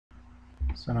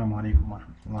السلام عليكم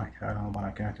ورحمة الله تعالى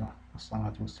وبركاته،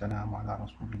 والصلاة والسلام على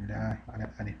رسول الله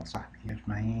وعلى آله وصحبه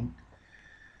أجمعين.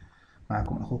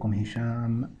 معكم أخوكم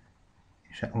هشام.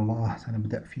 إن شاء الله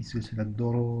سنبدأ في سلسلة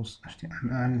دروس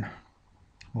HTML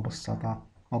مبسطة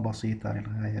وبسيطة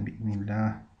للغاية بإذن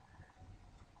الله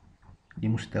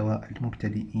لمستوى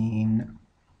المبتدئين.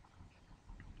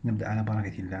 نبدأ على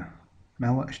بركة الله. ما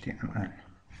هو HTML؟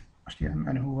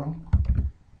 HTML هو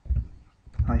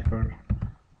Hyper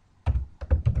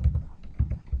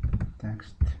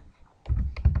Text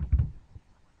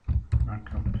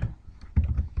Markup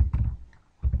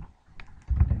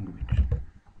Language.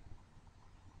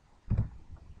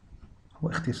 هو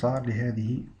اختصار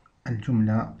لهذه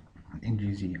الجملة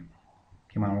الإنجليزية،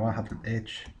 كما نلاحظ ال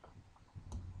H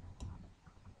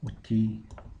وال T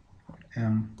وال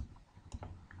M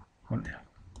وال L.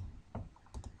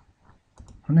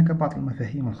 هناك بعض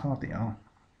المفاهيم الخاطئة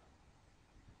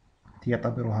التي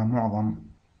يعتبرها معظم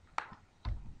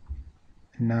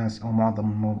الناس أو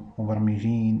معظم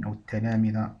المبرمجين أو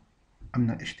التلامذة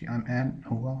أن ال HTML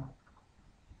هو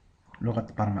لغة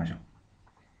برمجة.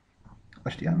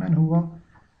 HTML هو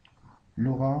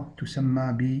لغة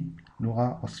تسمى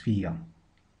بلغة وصفية،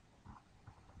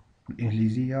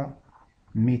 بالإنجليزية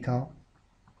ميتا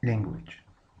لانجويج.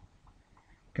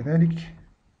 كذلك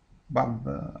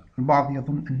البعض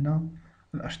يظن أن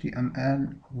ال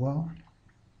HTML هو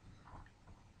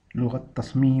لغة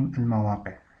تصميم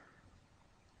المواقع.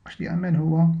 HTML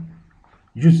هو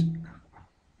جزء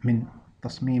من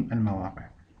تصميم المواقع.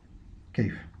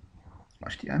 كيف؟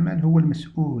 HTML هو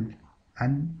المسؤول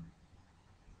عن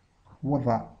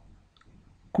وضع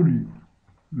كل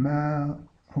ما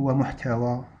هو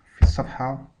محتوى في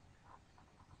الصفحة،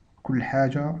 كل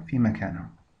حاجة في مكانها.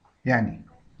 يعني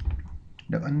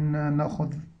لو أن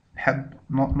نأخذ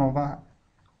نضع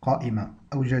قائمة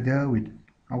أو جداول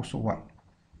أو صور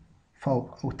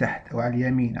فوق أو تحت أو على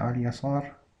اليمين أو على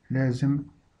اليسار، لازم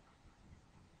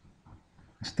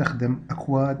نستخدم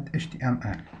أكواد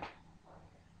HTML.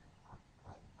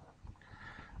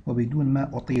 وبدون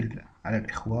ما أطيل على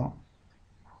الإخوة،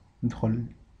 ندخل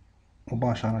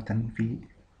مباشرة في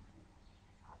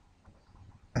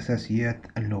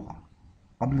أساسيات اللغة.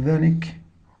 قبل ذلك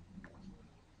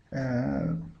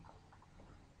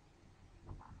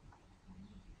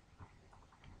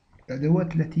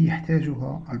الأدوات التي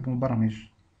يحتاجها المبرمج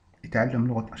لتعلم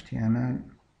لغة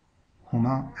HTML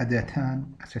هما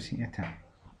أداتان أساسيتان.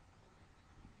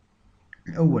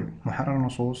 الأول محرر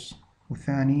نصوص،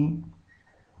 والثاني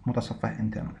متصفح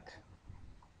إنترنت.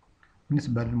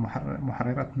 بالنسبة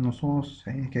لمحررات النصوص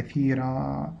فهي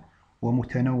كثيرة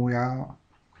ومتنوعة،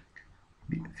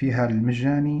 فيها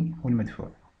المجاني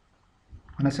والمدفوع.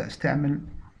 أنا سأستعمل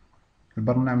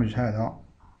البرنامج هذا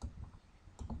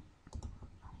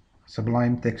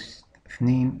Sublime Text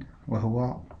 2،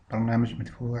 وهو برنامج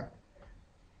مدفوع.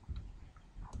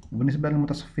 وبالنسبة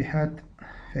للمتصفحات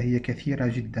فهي كثيرة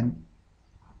جدا،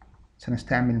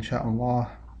 سنستعمل إن شاء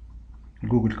الله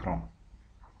جوجل كروم.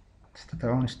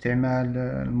 تستطيعون استعمال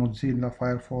الموزيلا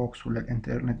فايرفوكس ولا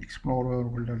الانترنت اكسبلورر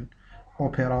ولا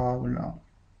الأوبرا ولا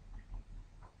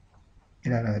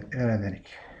إلى ذلك.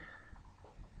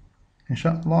 إن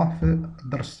شاء الله في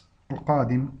الدرس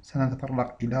القادم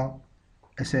سنتطرق إلى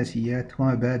أساسيات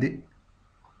ومبادئ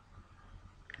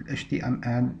ال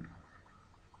HTML،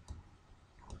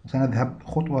 وسنذهب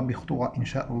خطوة بخطوة إن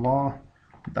شاء الله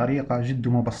بطريقة جد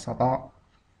مبسطة.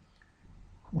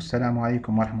 والسلام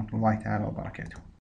عليكم ورحمة الله تعالى وبركاته.